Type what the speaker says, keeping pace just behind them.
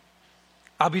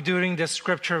I'll be doing this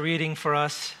scripture reading for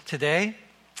us today.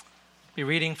 I'll be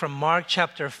reading from Mark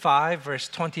chapter 5, verse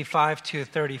 25 to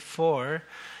 34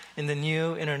 in the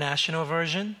New International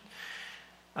Version.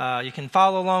 You can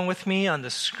follow along with me on the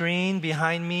screen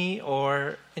behind me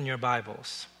or in your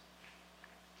Bibles.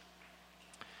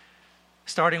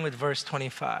 Starting with verse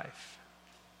 25.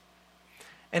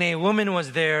 And a woman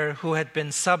was there who had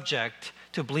been subject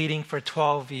to bleeding for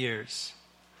 12 years.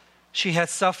 She had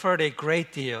suffered a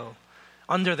great deal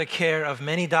under the care of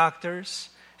many doctors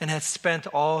and had spent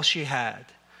all she had.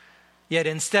 Yet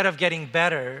instead of getting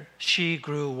better, she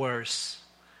grew worse.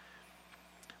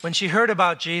 When she heard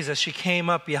about Jesus, she came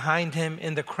up behind him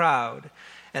in the crowd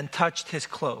and touched his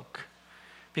cloak,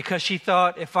 because she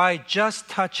thought, if I just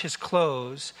touch his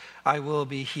clothes, I will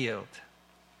be healed.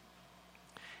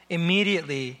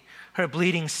 Immediately, her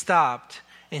bleeding stopped,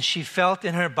 and she felt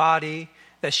in her body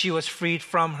that she was freed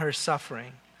from her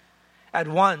suffering. At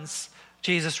once,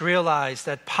 Jesus realized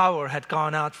that power had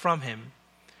gone out from him.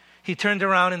 He turned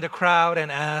around in the crowd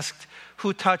and asked,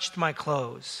 "Who touched my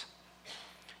clothes?"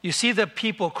 "You see the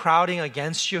people crowding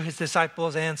against you," his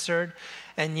disciples answered,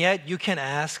 "and yet you can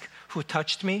ask, 'Who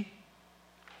touched me?'"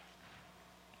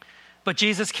 But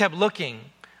Jesus kept looking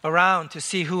around to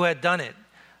see who had done it.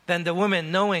 Then the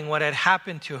woman, knowing what had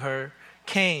happened to her,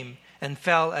 came and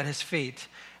fell at his feet,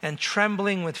 and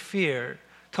trembling with fear,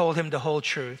 told him the whole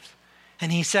truth.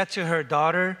 And he said to her,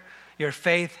 "Daughter, your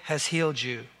faith has healed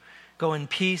you. Go in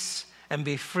peace and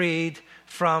be freed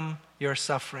from your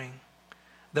suffering."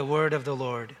 The word of the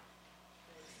Lord.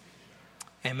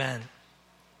 Amen.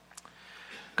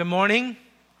 Good morning.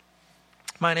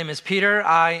 My name is Peter.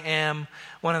 I am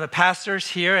one of the pastors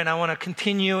here, and I want to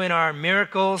continue in our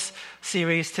Miracles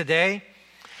series today.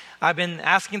 I've been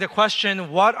asking the question,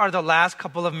 what are the last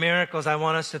couple of miracles I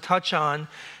want us to touch on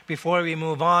before we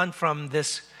move on from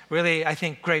this really, I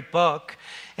think, great book.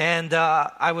 And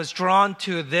I was drawn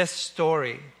to this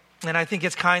story. And I think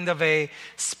it's kind of a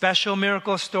special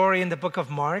miracle story in the book of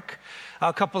Mark.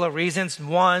 A couple of reasons.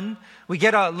 One, we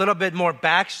get a little bit more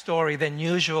backstory than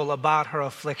usual about her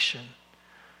affliction.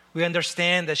 We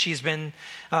understand that she's been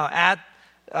at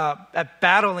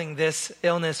battling this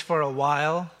illness for a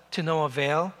while to no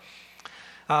avail.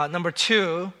 Number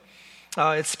two,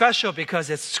 it's special because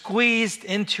it's squeezed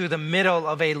into the middle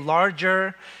of a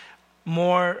larger,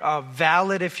 more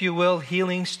valid, if you will,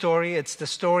 healing story. It's the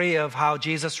story of how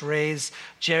Jesus raised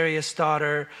Jairus'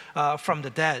 daughter from the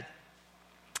dead.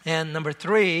 And number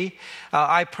three,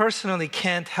 I personally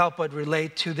can't help but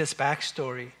relate to this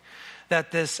backstory.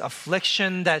 That this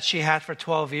affliction that she had for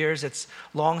 12 years, it's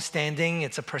long-standing,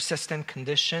 it's a persistent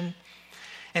condition.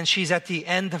 And she's at the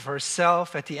end of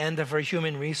herself, at the end of her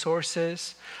human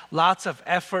resources. Lots of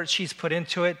effort she's put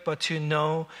into it, but to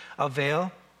no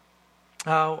avail.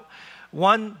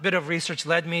 One bit of research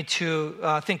led me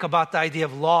to think about the idea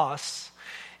of loss.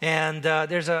 And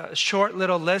there's a short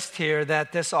little list here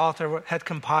that this author had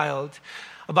compiled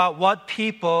about what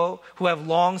people who have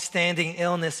long-standing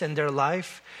illness in their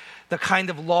life, the kind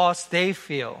of loss they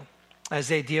feel as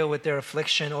they deal with their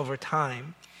affliction over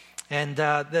time. And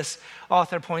this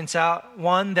author points out,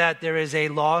 one, that there is a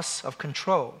loss of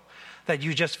control, that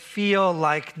you just feel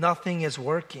like nothing is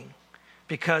working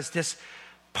because this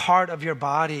part of your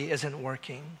body isn't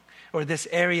working, or this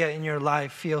area in your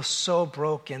life feels so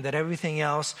broken that everything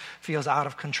else feels out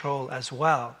of control as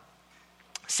well.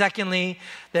 Secondly,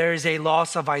 there is a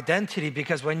loss of identity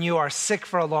because when you are sick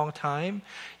for a long time,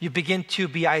 you begin to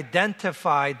be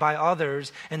identified by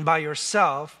others and by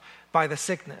yourself by the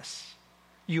sickness.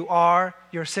 You are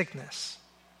your sickness.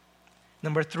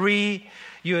 Number three,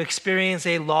 you experience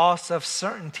a loss of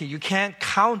certainty. You can't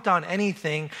count on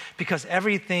anything because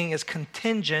everything is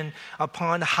contingent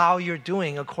upon how you're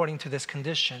doing according to this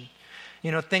condition.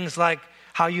 You know, things like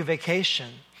how you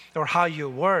vacation, or how you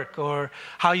work, or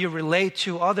how you relate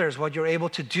to others, what you're able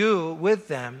to do with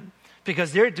them,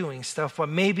 because they're doing stuff, but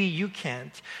maybe you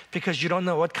can't, because you don't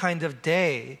know what kind of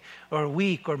day, or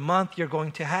week, or month you're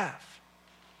going to have.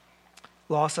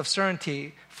 Loss of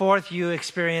certainty. Fourth, you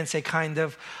experience a kind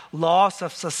of loss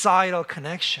of societal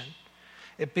connection.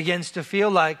 It begins to feel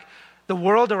like the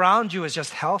world around you is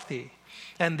just healthy,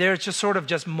 and they're just sort of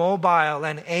just mobile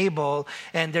and able,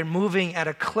 and they're moving at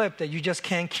a clip that you just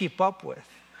can't keep up with.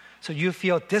 So you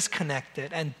feel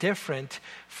disconnected and different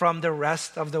from the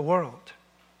rest of the world.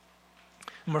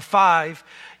 Number five,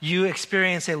 you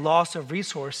experience a loss of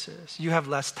resources. You have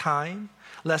less time,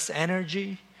 less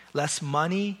energy, less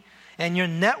money, and your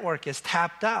network is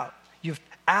tapped out. You've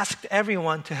asked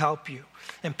everyone to help you,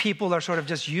 and people are sort of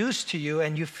just used to you,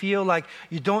 and you feel like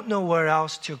you don't know where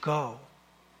else to go.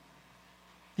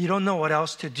 You don't know what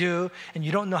else to do, and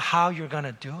you don't know how you're going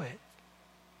to do it.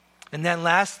 And then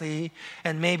lastly,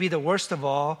 and maybe the worst of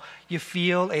all, you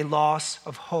feel a loss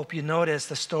of hope. You notice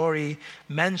the story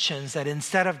mentions that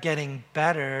instead of getting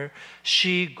better,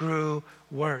 she grew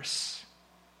worse.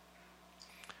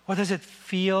 What does it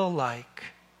feel like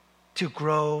to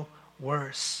grow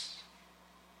worse?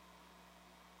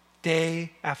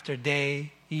 Day after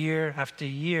day, year after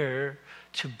year,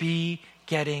 to be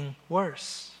getting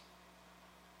worse.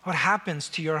 What happens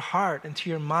to your heart and to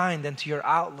your mind and to your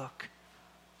outlook?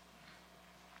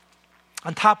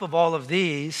 On top of all of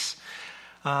these,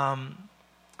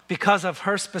 because of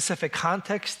her specific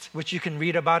context, which you can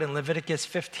read about in Leviticus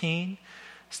 15,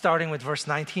 starting with verse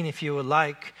 19 if you would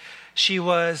like, she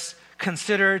was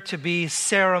considered to be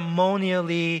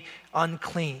ceremonially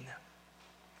unclean.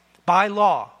 By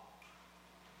law,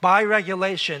 by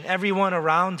regulation, everyone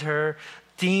around her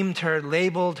deemed her,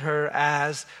 labeled her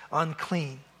as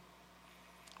unclean.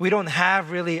 We don't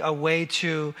have really a way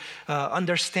to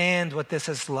understand what this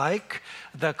is like.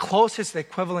 The closest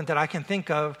equivalent that I can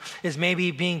think of is maybe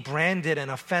being branded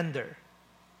an offender.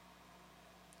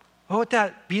 What would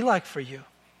that be like for you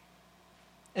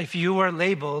if you were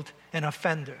labeled an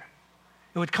offender?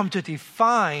 It would come to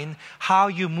define how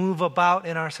you move about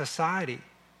in our society.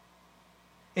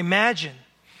 Imagine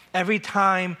every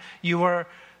time you were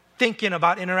thinking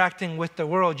about interacting with the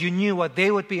world, you knew what they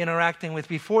would be interacting with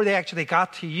before they actually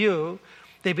got to you.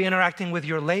 They'd be interacting with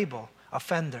your label,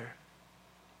 offender.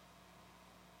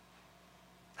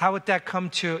 How would that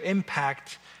come to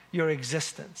impact your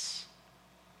existence?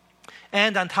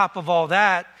 And on top of all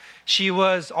that, she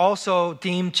was also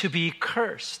deemed to be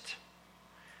cursed.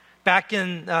 Back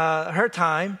in her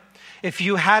time, if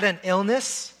you had an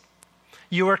illness,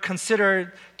 you were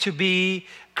considered to be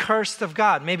cursed of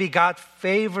God. Maybe God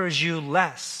favors you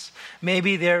less.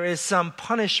 Maybe there is some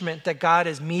punishment that God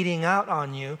is meting out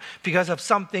on you because of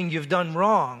something you've done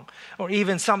wrong, or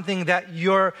even something that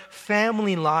your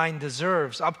family line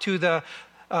deserves, up to the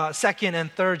second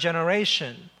and third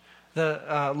generation,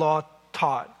 the law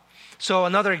taught. So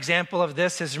another example of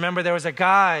this is, remember, there was a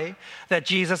guy that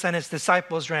Jesus and his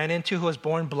disciples ran into who was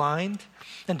born blind.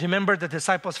 And remember the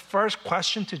disciples' first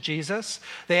question to Jesus?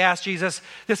 They asked Jesus,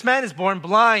 this man is born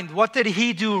blind. What did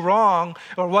he do wrong?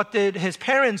 Or what did his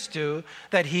parents do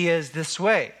that he is this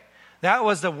way? That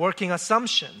was the working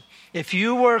assumption. If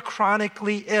you were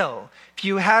chronically ill, if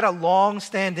you had a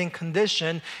long-standing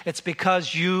condition, it's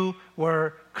because you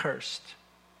were cursed.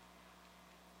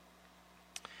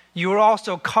 You were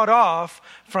also cut off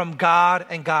from God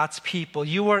and God's people.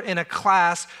 You were in a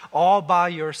class all by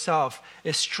yourself,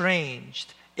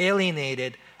 estranged,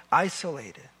 alienated,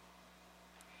 isolated.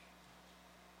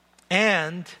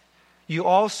 And you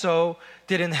also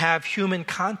didn't have human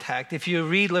contact. If you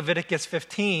read Leviticus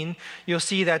 15, you'll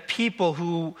see that people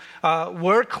who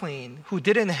were clean, who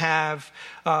didn't have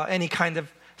any kind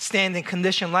of standing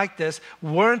condition like this,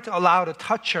 weren't allowed to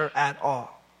touch her at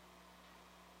all.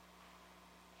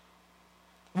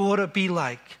 What would it be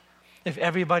like if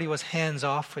everybody was hands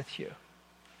off with you?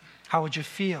 How would you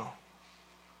feel?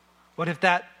 What if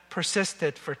that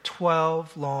persisted for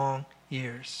 12 long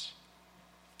years?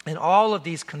 And all of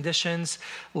these conditions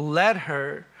led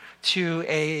her to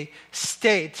a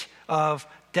state of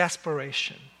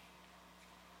desperation.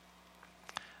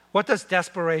 What does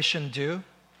desperation do?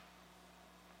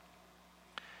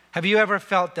 Have you ever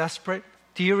felt desperate?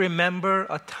 Do you remember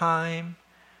a time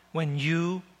when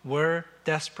you were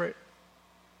desperate?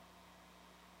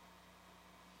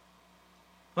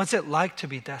 What's it like to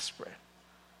be desperate?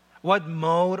 What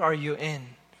mode are you in?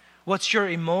 What's your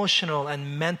emotional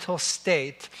and mental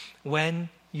state when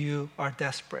you are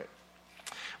desperate?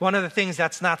 One of the things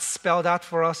that's not spelled out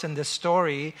for us in this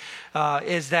story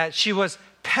is that she was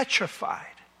petrified,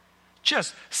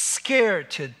 just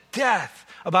scared to death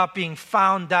about being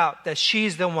found out that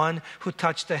she's the one who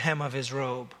touched the hem of his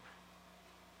robe.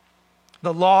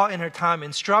 The law in her time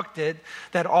instructed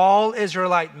that all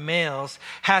Israelite males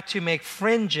had to make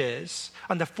fringes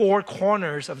on the four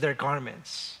corners of their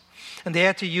garments. And they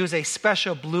had to use a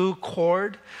special blue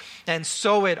cord and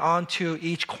sew it onto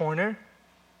each corner.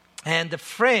 And the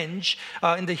fringe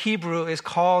in the Hebrew is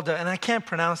called, and I can't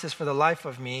pronounce this for the life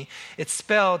of me, it's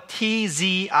spelled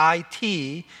T-Z-I-T-Z-I-T.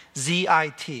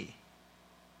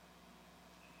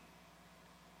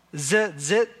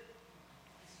 Zit.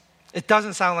 It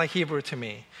doesn't sound like Hebrew to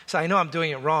me, so I know I'm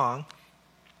doing it wrong.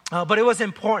 But it was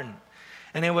important,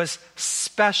 and it was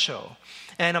special.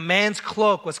 And a man's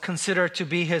cloak was considered to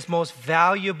be his most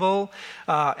valuable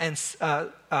and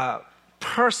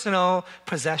personal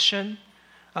possession.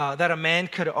 that a man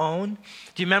could own.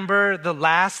 Do you remember the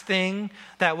last thing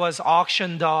that was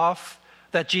auctioned off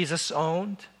that Jesus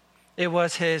owned? It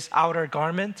was his outer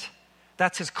garment.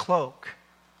 That's his cloak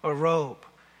or robe.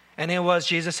 And it was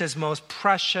Jesus' most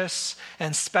precious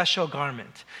and special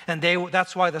garment. And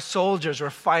that's why the soldiers were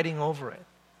fighting over it.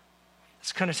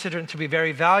 It's considered to be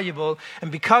very valuable.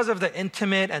 And because of the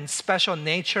intimate and special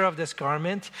nature of this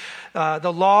garment,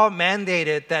 the law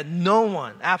mandated that no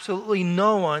one, absolutely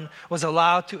no one, was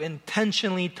allowed to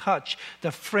intentionally touch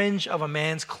the fringe of a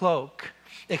man's cloak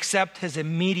except his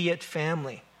immediate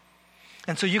family.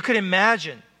 And so you could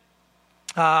imagine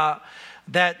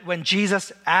that when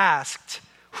Jesus asked,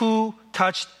 "Who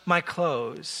touched my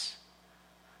clothes?"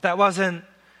 That wasn't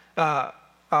a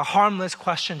harmless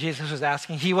question Jesus was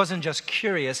asking. He wasn't just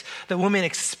curious. The woman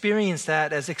experienced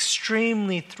that as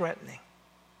extremely threatening.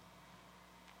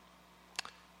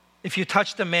 If you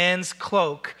touched a man's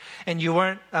cloak and you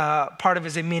weren't part of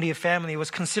his immediate family, it was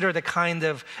considered a kind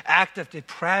of act of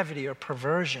depravity or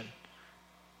perversion.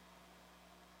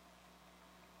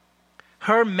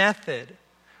 Her method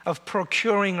of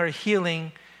procuring or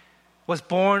healing was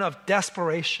born of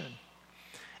desperation,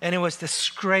 and it was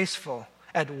disgraceful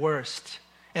at worst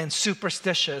and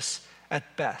superstitious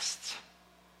at best.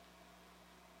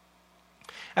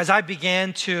 As I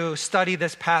began to study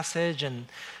this passage and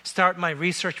start my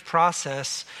research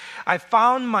process, I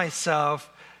found myself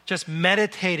just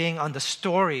meditating on the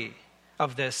story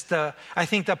of this. I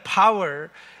think the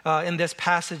power in this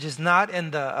passage is not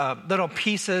in the little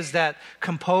pieces that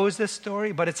compose this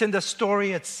story, but it's in the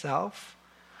story itself.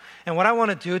 And what I want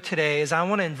to do today is I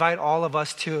want to invite all of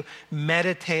us to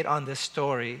meditate on this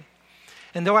story.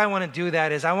 And the way I want to do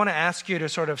that is I want to ask you to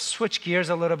sort of switch gears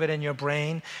a little bit in your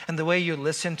brain and the way you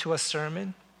listen to a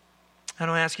sermon. I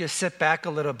want to ask you to sit back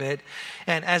a little bit.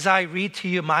 And as I read to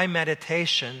you my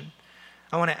meditation,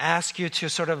 I want to ask you to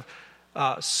sort of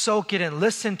soak it and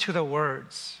listen to the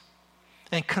words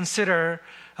and consider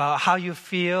how you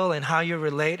feel and how you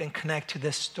relate and connect to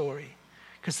this story.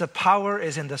 Because the power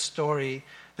is in the story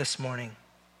this morning.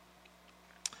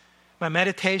 My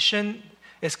meditation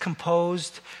is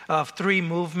composed of 3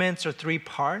 movements or 3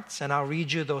 parts, and I'll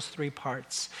read you those 3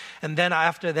 parts. And then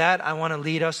after that, I want to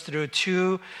lead us through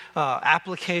 2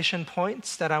 application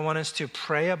points that I want us to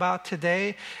pray about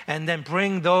today, and then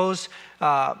bring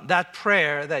that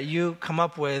prayer that you come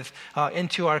up with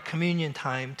into our communion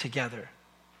time together.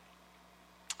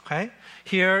 Okay?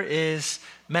 Here is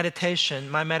meditation,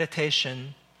 my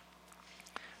meditation,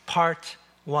 part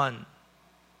 1.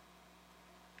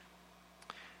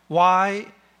 Why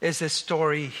is this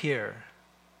story here?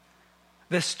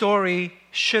 This story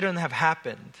shouldn't have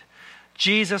happened.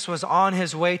 Jesus was on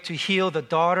his way to heal the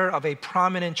daughter of a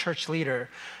prominent church leader,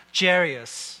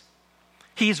 Jairus.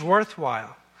 He's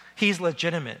worthwhile. He's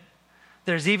legitimate.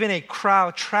 There's even a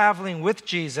crowd traveling with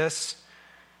Jesus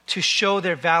to show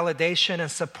their validation and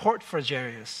support for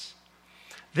Jairus.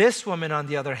 This woman, on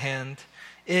the other hand,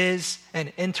 is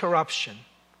an interruption,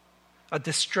 a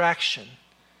distraction,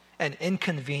 an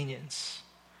inconvenience.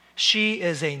 She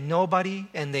is a nobody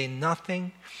and a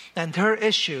nothing, and her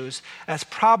issues, as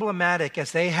problematic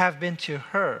as they have been to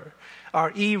her,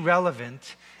 are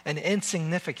irrelevant and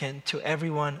insignificant to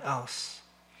everyone else.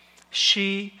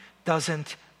 She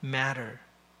doesn't matter.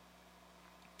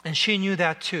 And she knew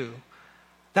that too.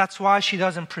 That's why she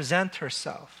doesn't present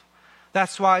herself.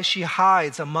 That's why she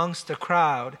hides amongst the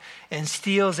crowd and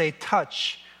steals a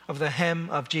touch of the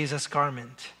hem of Jesus'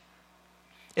 garment.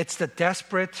 It's the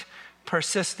desperate,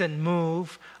 persistent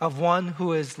move of one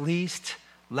who is least,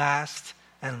 last,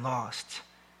 and lost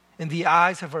in the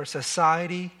eyes of her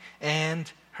society and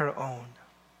her own.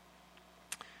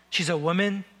 She's a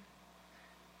woman.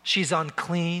 She's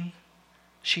unclean.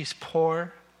 She's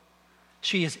poor.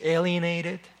 She is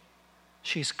alienated.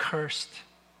 She's cursed.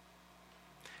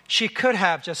 She could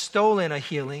have just stolen a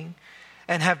healing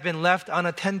and have been left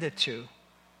unattended to.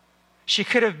 She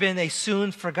could have been a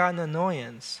soon forgotten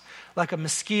annoyance, like a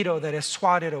mosquito that is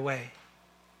swatted away.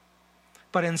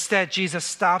 But instead, Jesus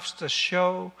stops the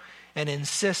show and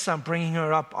insists on bringing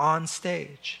her up on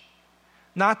stage,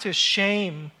 not to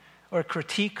shame or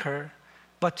critique her,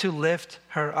 but to lift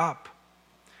her up.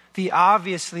 The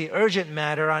obviously urgent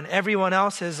matter on everyone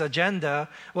else's agenda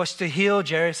was to heal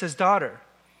Jairus' daughter.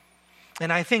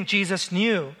 And I think Jesus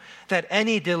knew that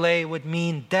any delay would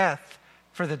mean death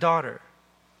for the daughter.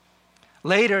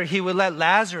 Later, he would let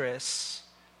Lazarus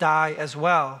die as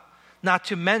well, not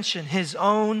to mention his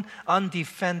own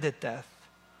undefended death.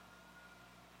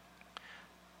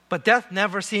 But death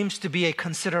never seems to be a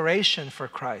consideration for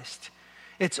Christ.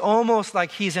 It's almost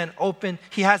like he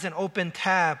has an open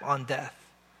tab on death.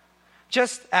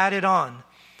 Just add it on.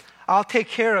 I'll take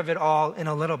care of it all in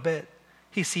a little bit,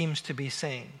 he seems to be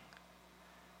saying.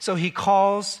 So he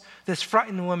calls this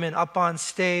frightened woman up on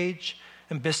stage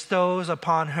and bestows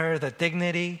upon her the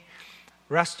dignity,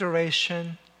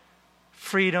 restoration,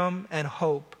 freedom, and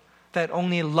hope that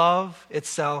only love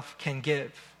itself can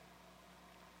give.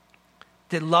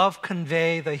 Did love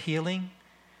convey the healing,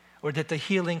 or did the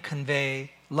healing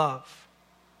convey love?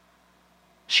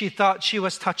 She thought she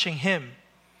was touching him,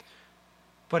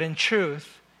 but in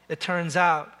truth, it turns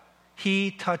out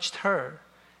he touched her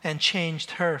and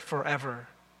changed her forever.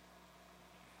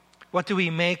 What do we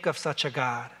make of such a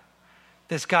God?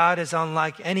 This God is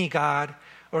unlike any God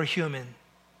or human.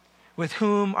 With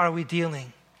whom are we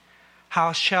dealing?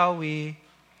 How shall we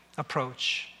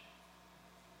approach?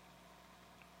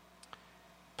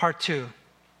 Part 2.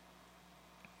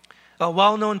 A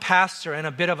well-known pastor and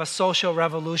a bit of a social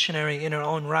revolutionary in her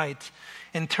own right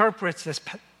interprets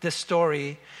this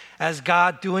story as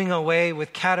God doing away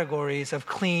with categories of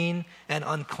clean and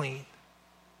unclean.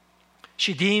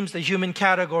 She deems the human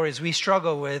categories we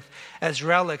struggle with as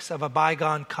relics of a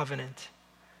bygone covenant.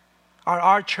 Are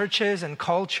our churches and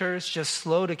cultures just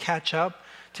slow to catch up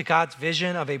to God's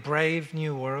vision of a brave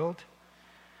new world?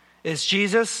 Is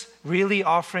Jesus really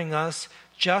offering us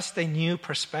just a new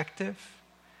perspective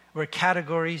where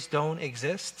categories don't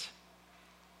exist?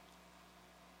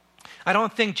 I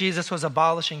don't think Jesus was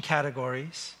abolishing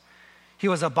categories. He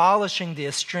was abolishing the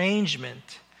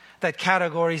estrangement that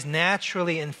categories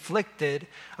naturally inflicted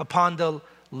upon the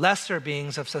lesser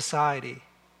beings of society.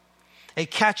 A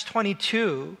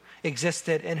catch-22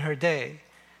 existed in her day,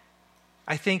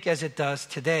 I think, as it does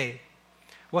today.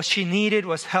 What she needed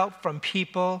was help from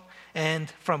people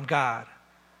and from God.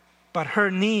 But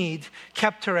her need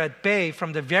kept her at bay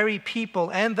from the very people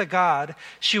and the God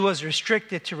she was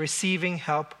restricted to receiving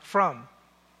help from.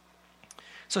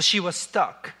 So she was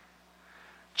stuck.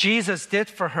 Jesus did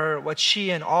for her what she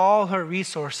and all her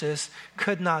resources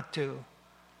could not do.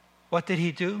 What did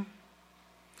he do?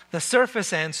 The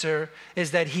surface answer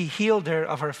is that he healed her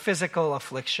of her physical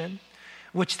affliction,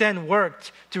 which then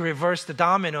worked to reverse the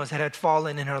dominoes that had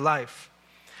fallen in her life.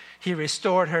 He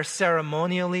restored her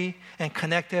ceremonially and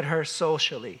connected her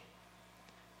socially.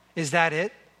 Is that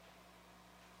it?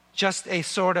 Just a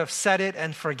sort of set it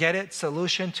and forget it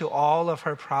solution to all of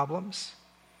her problems?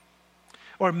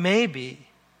 Or maybe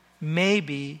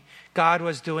God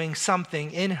was doing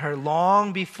something in her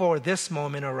long before this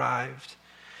moment arrived.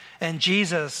 And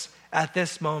Jesus, at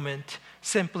this moment,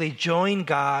 simply joined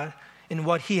God in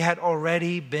what he had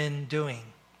already been doing.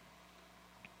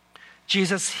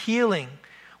 Jesus' healing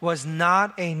was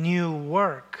not a new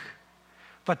work,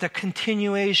 but the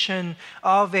continuation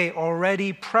of a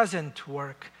already present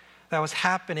work that was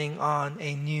happening on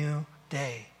a new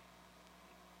day.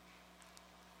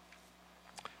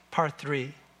 Part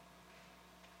 3.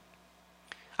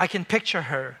 I can picture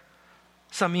her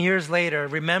some years later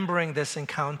remembering this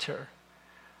encounter,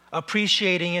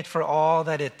 appreciating it for all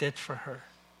that it did for her.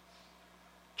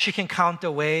 She can count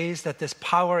the ways that this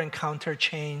power encounter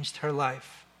changed her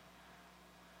life.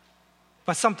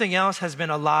 But something else has been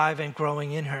alive and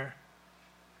growing in her.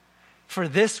 For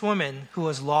this woman who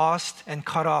was lost and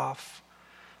cut off,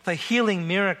 the healing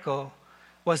miracle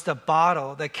was the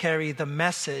bottle that carried the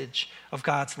message of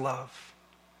God's love.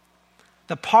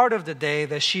 The part of the day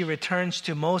that she returns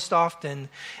to most often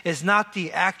is not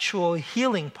the actual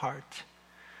healing part,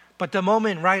 but the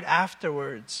moment right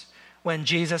afterwards when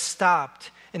Jesus stopped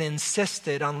and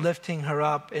insisted on lifting her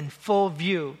up in full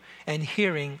view and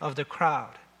hearing of the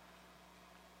crowd.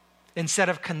 Instead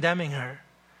of condemning her,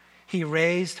 he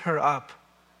raised her up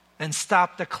and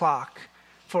stopped the clock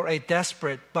for a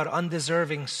desperate but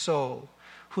undeserving soul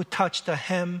who touched the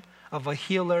hem of a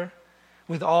healer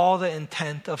with all the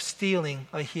intent of stealing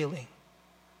a healing.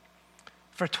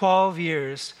 For 12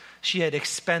 years, she had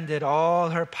expended all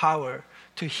her power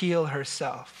to heal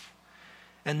herself.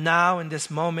 And now in this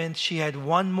moment, she had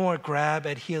one more grab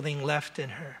at healing left in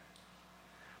her.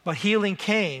 But healing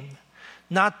came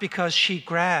not because she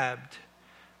grabbed,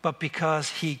 but because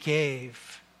he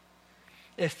gave.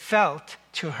 It felt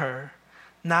to her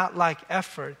not like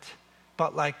effort,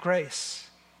 but like grace.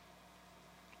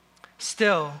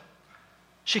 Still,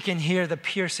 she can hear the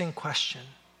piercing question,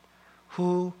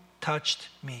 who touched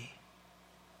me?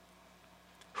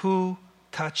 Who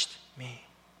touched me?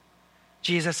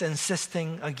 Jesus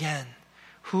insisting again,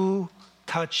 who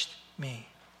touched me?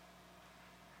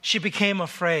 She became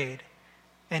afraid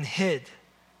and hid,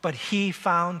 but he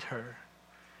found her.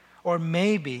 Or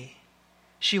maybe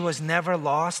she was never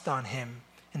lost on him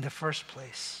in the first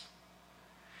place.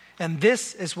 And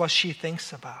this is what she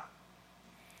thinks about.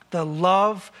 the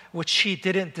love which she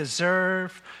didn't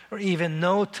deserve or even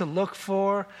know to look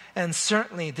for, and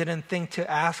certainly didn't think to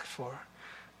ask for,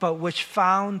 but which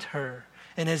found her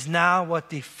and is now what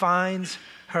defines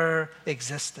her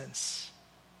existence.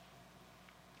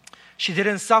 She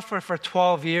didn't suffer for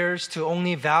 12 years to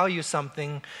only value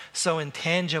something so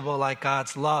intangible like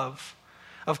God's love.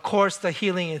 Of course, the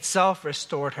healing itself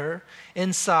restored her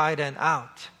inside and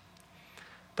out.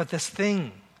 But this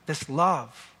thing, this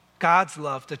love, God's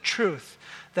love, the truth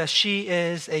that she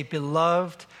is a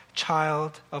beloved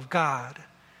child of God,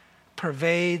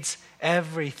 pervades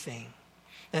everything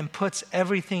and puts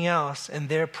everything else in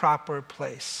their proper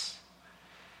place.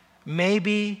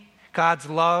 Maybe God's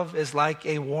love is like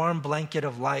a warm blanket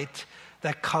of light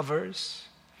that covers.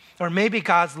 Or maybe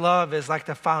God's love is like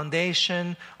the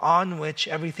foundation on which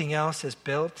everything else is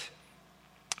built.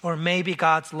 Or maybe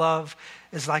God's love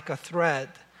is like a thread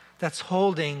that's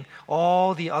holding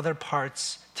all the other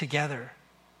parts together.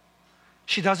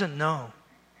 She doesn't know,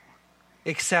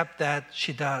 except that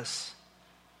she does.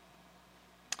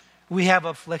 We have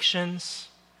afflictions,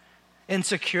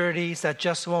 insecurities that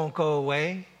just won't go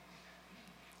away.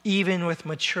 Even with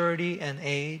maturity and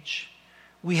age,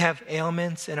 we have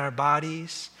ailments in our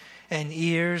bodies and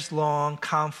years-long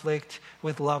conflict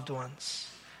with loved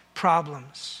ones.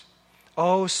 Problems.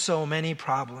 Oh, so many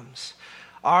problems.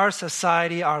 Our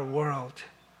society, our world.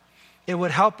 It would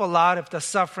help a lot if the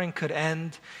suffering could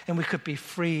end and we could be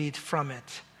freed from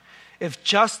it. If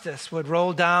justice would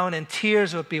roll down and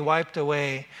tears would be wiped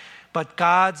away. But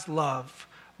God's love,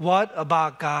 what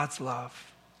about God's love?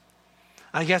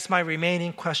 I guess my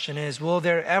remaining question is, will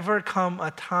there ever come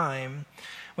a time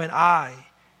when I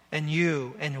and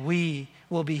you and we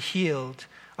will be healed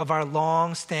of our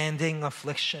long-standing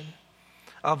affliction,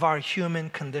 of our human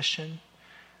condition?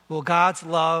 Will God's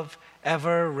love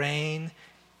ever reign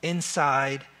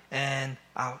inside and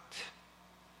out?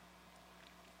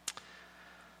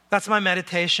 That's my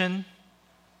meditation.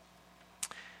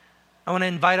 I want to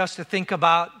invite us to think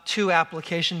about 2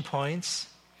 application points.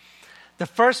 The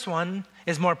first one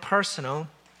is more personal,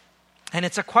 and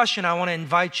it's a question I want to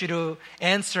invite you to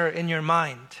answer in your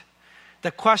mind.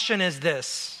 The question is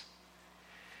this: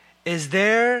 is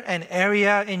there an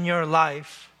area in your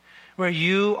life where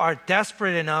you are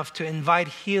desperate enough to invite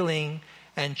healing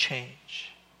and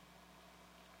change?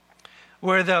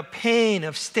 Where the pain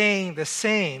of staying the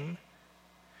same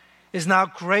is now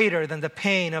greater than the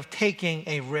pain of taking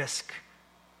a risk?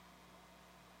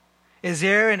 Is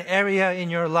there an area in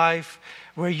your life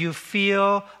where you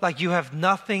feel like you have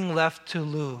nothing left to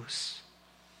lose?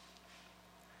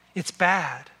 It's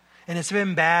bad, and it's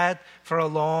been bad for a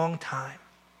long time.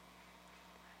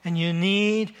 And you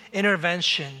need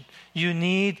intervention. You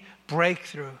need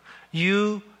breakthrough.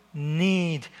 You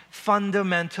need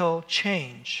fundamental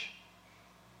change.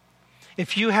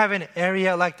 If you have an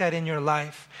area like that in your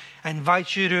life, I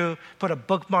invite you to put a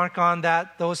bookmark on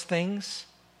those things.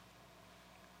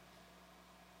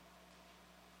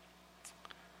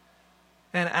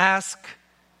 And ask,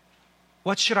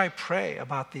 what should I pray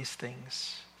about these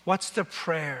things? What's the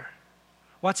prayer?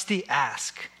 What's the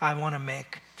ask I want to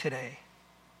make today?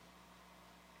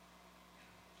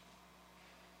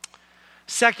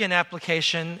 Second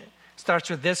application starts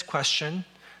with this question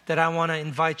that I want to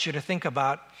invite you to think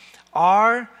about.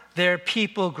 Are there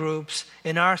people groups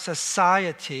in our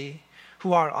society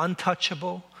who are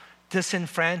untouchable,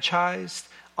 disenfranchised,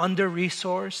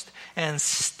 under-resourced, and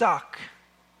stuck?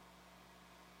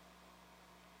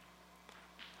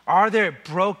 Are there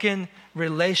broken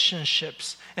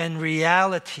relationships and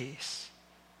realities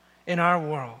in our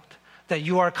world that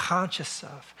you are conscious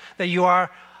of, that you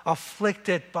are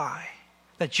afflicted by,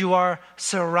 that you are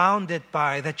surrounded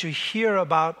by, that you hear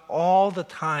about all the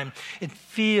time? It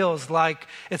feels like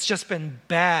it's just been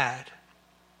bad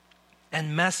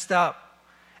and messed up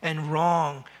and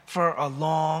wrong for a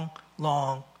long,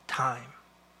 long time.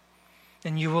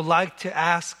 And you would like to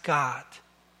ask God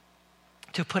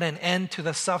to put an end to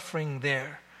the suffering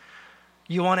there.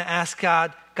 You want to ask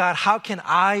God, how can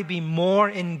I be more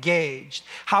engaged?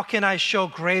 How can I show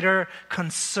greater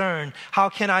concern? How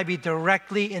can I be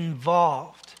directly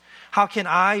involved? How can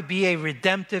I be a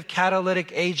redemptive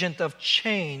catalytic agent of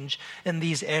change in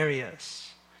these areas?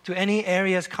 Do any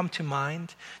areas come to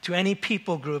mind? Do any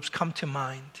people groups come to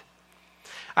mind?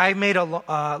 I made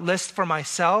a list for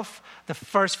myself, the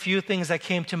first few things that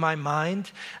came to my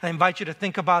mind. I invite you to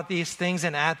think about these things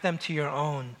and add them to your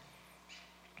own.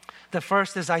 The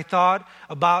first is I thought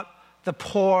about the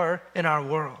poor in our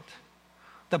world,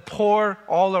 the poor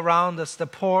all around us, the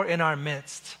poor in our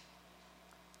midst.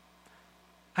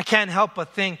 I can't help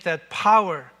but think that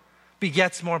power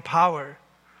begets more power.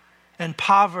 and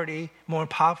poverty, more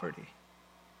poverty.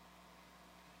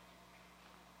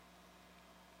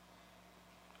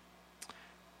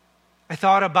 I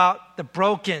thought about the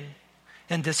broken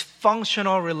and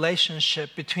dysfunctional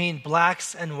relationship between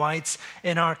blacks and whites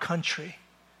in our country.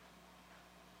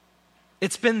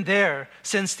 It's been there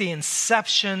since the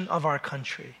inception of our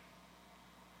country.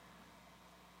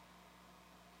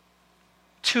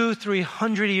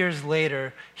 200-300 years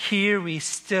later, here we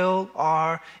still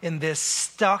are in this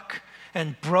stuck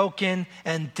and broken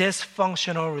and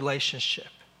dysfunctional relationship.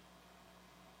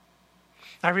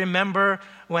 I remember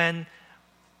when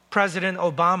President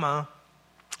Obama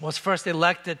was first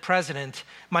elected president,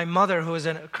 my mother, who is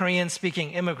a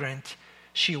Korean-speaking immigrant,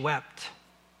 she wept.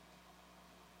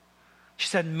 She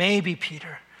said, maybe,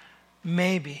 Peter,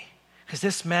 maybe, because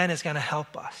this man is going to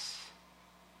help us.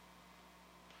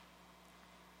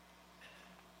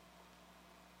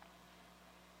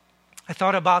 I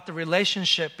thought about the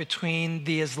relationship between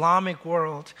the Islamic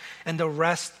world and the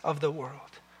rest of the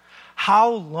world. How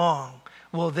long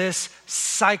will this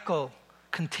cycle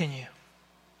continue?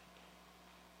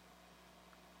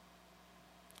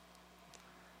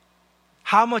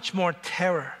 How much more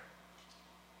terror?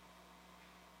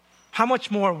 How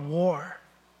much more war?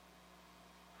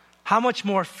 How much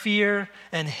more fear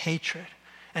and hatred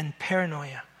and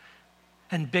paranoia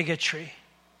and bigotry?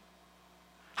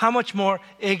 How much more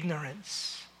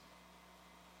ignorance?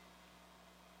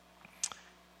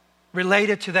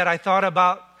 Related to that, I thought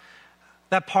about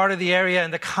that part of the area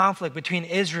and the conflict between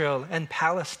Israel and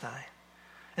Palestine.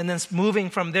 And then moving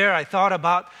from there, I thought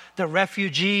about the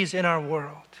refugees in our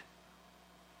world.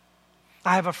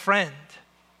 I have a friend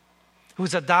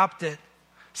who's adopted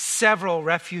several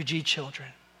refugee children.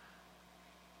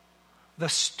 The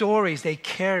stories they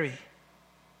carry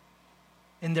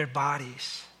in their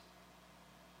bodies.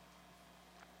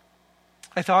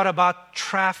 I thought about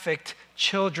trafficked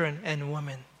children and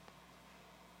women.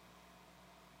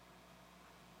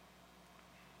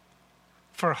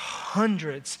 For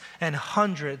hundreds and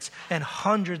hundreds and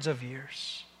hundreds of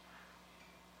years.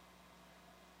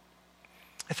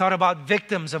 I thought about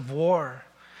victims of war,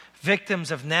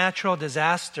 victims of natural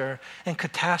disaster and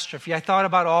catastrophe. I thought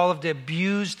about all of the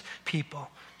abused people,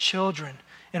 children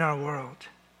in our world.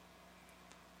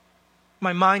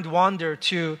 My mind wandered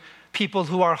to people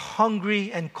who are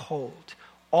hungry and cold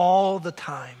all the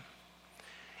time.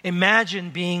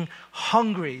 Imagine being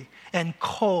hungry and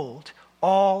cold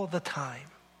all the time,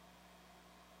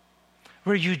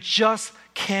 where you just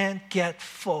can't get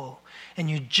full and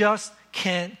you just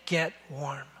can't get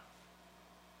warm.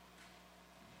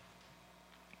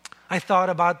 I thought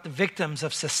about the victims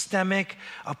of systemic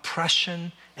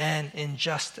oppression and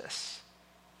injustice.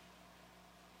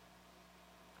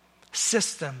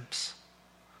 Systems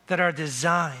that are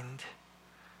designed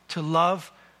to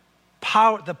love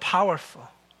the powerful,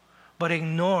 but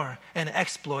ignore and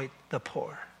exploit the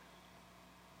poor.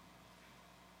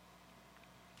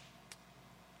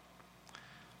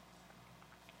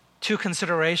 Two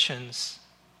considerations.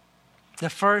 The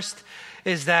first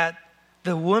is that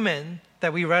the woman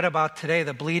that we read about today,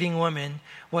 the bleeding woman,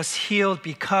 was healed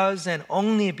because and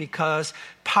only because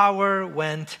power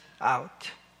went out.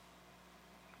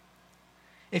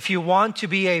 If you want to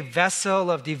be a vessel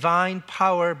of divine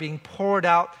power being poured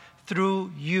out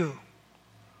through you,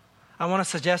 I want to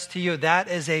suggest to you that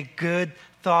is a good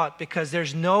thought, because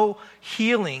there's no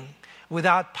healing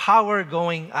without power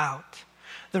going out.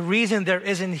 The reason there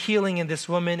isn't healing in this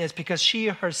woman is because she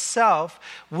herself,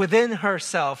 within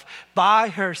herself, by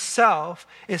herself,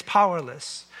 is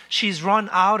powerless. She's run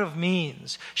out of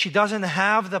means. She doesn't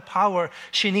have the power.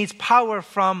 She needs power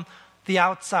from the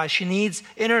outside. She needs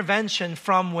intervention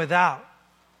from without.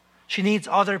 She needs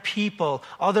other people,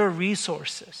 other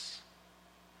resources.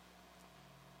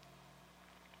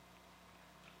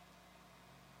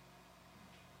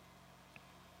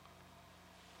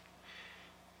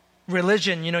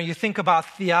 Religion, you think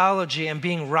about theology and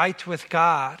being right with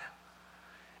God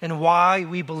and why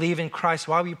we believe in Christ,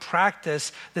 why we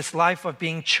practice this life of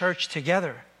being church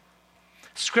together.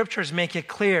 Scriptures make it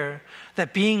clear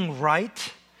that being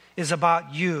right is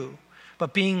about you,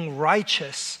 but being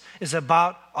righteous is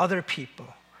about other people.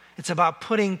 It's about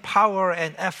putting power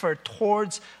and effort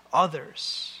towards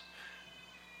others,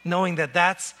 knowing that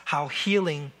that's how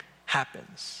healing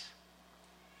happens.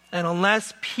 And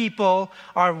unless people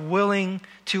are willing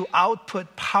to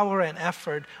output power and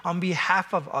effort on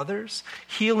behalf of others,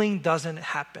 healing doesn't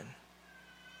happen.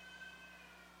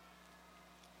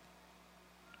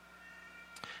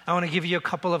 I want to give you a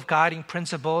couple of guiding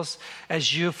principles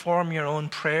as you form your own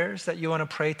prayers that you want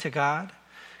to pray to God.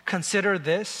 Consider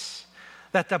this,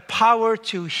 that the power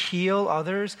to heal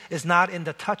others is not in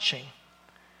the touching.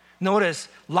 Notice,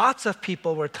 lots of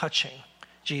people were touching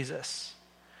Jesus.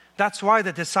 That's why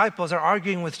the disciples are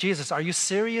arguing with Jesus. Are you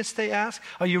serious, they ask?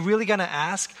 Are you really going to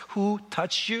ask who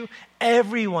touched you?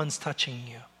 Everyone's touching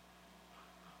you.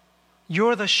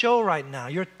 You're the show right now.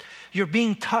 You're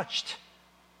being touched.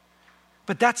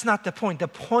 But that's not the point. The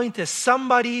point is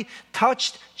somebody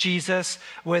touched Jesus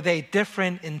with a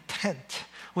different intent,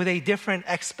 with a different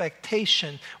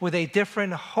expectation, with a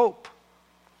different hope.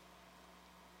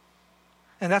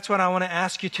 And that's what I want to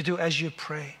ask you to do as you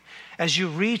pray. As you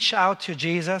reach out to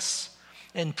Jesus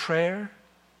in prayer,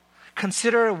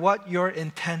 consider what your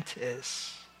intent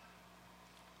is.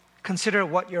 Consider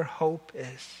what your hope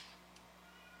is.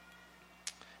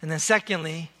 And then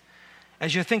secondly,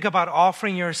 as you think about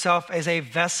offering yourself as a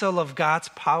vessel of God's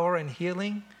power and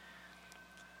healing,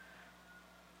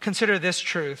 consider this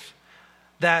truth,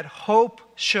 that hope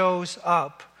shows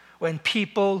up when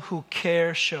people who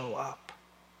care show up.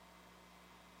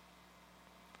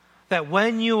 That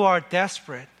when you are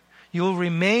desperate, you will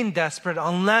remain desperate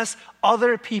unless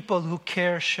other people who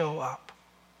care show up.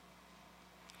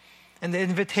 And the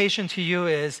invitation to you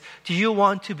is, do you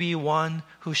want to be one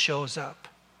who shows up?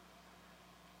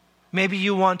 Maybe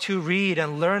you want to read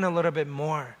and learn a little bit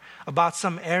more about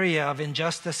some area of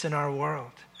injustice in our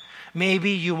world.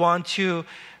 Maybe you want to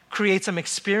create some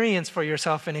experience for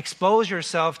yourself and expose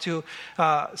yourself to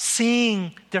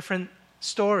seeing different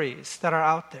stories that are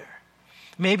out there.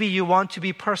 Maybe you want to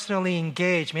be personally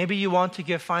engaged. Maybe you want to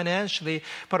give financially,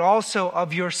 but also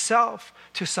of yourself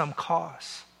to some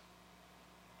cause.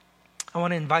 I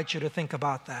want to invite you to think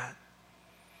about that.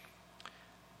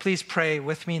 Please pray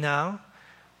with me now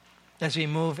as we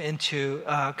move into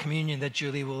communion that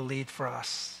Julie will lead for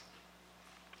us.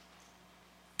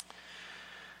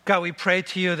 God, we pray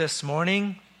to you this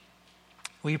morning.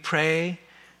 We pray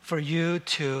for you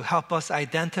to help us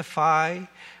identify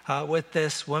with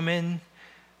this woman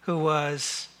who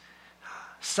was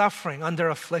suffering under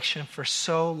affliction for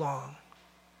so long.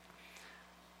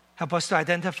 Help us to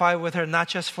identify with her not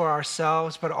just for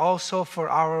ourselves, but also for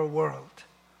our world.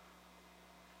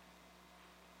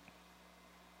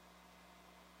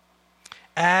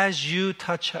 As you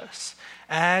touch us,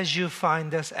 as you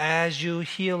find us, as you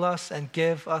heal us and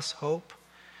give us hope,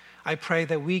 I pray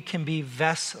that we can be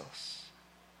vessels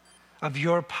of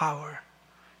your power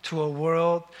to a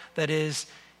world that is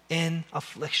in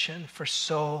affliction for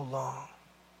so long.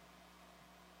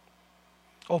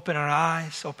 Open our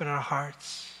eyes, open our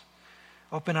hearts,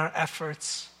 open our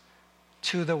efforts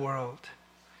to the world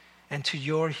and to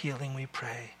your healing, we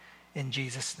pray. In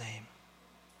Jesus' name,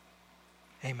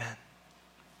 amen.